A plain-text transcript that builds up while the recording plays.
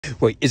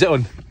Wait, is it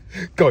on?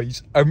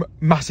 Guys,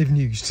 massive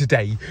news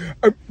today.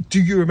 Do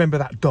you remember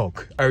that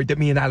dog that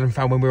me and Alan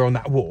found when we were on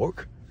that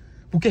walk?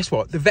 Well, guess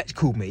what? The vet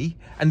called me,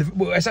 and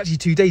well, it's actually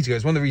 2 days ago.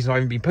 It's one of the reasons I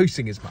haven't been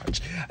posting as much.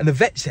 And the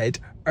vet said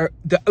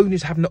the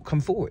owners have not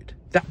come forward.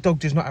 That dog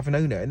does not have an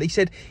owner. And they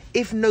said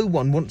if no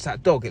one wants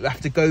that dog, it'll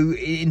have to go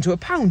into a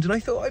pound. And I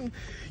thought,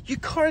 you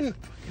can't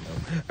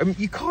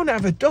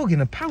have a dog in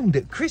a pound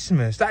at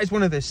Christmas. That is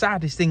one of the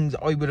saddest things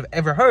I would have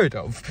ever heard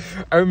of.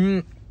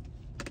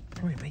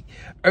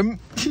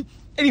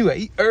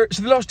 Anyway,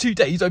 so the last 2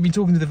 days I've been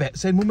talking to the vet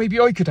saying, well, maybe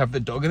I could have the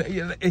dog.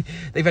 And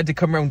they've had to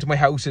come round to my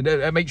house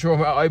and make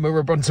sure I'm a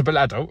responsible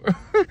adult.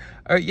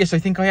 Yes, I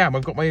think I am.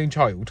 I've got my own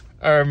child.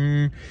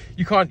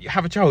 You can't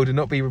have a child and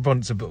not be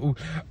responsible.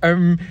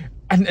 And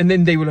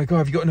then they were like, oh,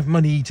 have you got enough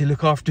money to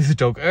look after the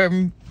dog?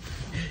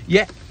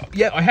 Yeah,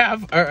 I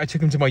have. I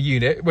took him to my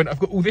unit. When I've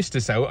got all this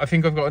to sell, I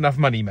think I've got enough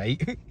money,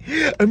 mate.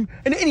 And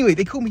anyway,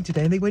 they called me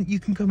today and they went, you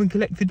can come and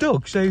collect the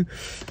dog. So,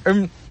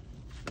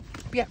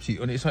 be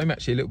absolutely honest, I'm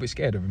actually a little bit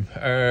scared of him.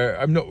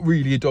 I'm not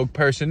really a dog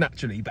person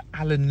naturally, but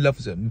Alan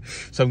loves him,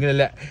 so I'm going to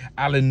let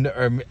Alan.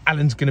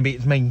 Alan's going to be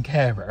its main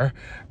carer.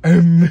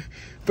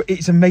 But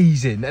it's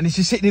amazing, and it's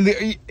just sitting in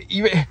the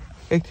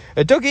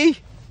a doggy,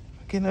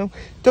 you know,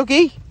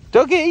 doggy.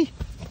 Look,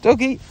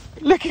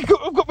 I've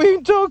got my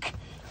own dog.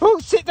 Oh,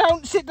 sit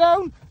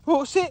down.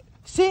 Oh, sit,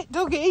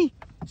 doggy.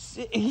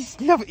 Sit. He's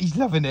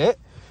loving it.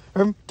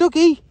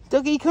 Doggy,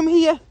 come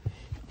here.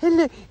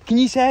 Hello. Can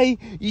you say,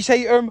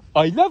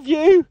 I love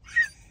you?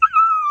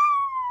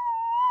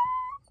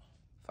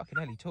 Fucking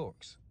hell, he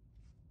talks.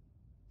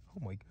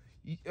 Oh my,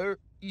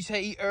 you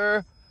say,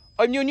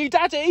 I'm your new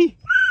daddy?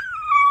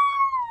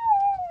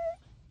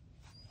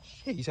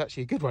 He's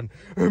actually a good one.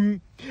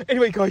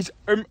 Anyway, guys,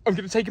 I'm going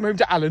to take him home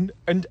to Alan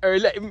and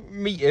let him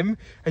meet him.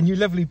 And you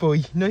lovely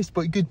boy, nice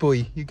boy, good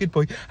boy, you're a good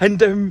boy.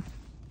 And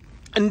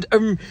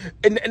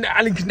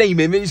Alan can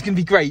name him and it's gonna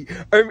be great.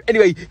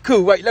 Anyway,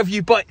 cool, right, love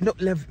you, bye. Not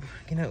love,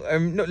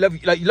 not love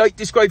you, like,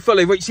 describe,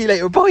 follow, right, see you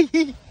later, bye.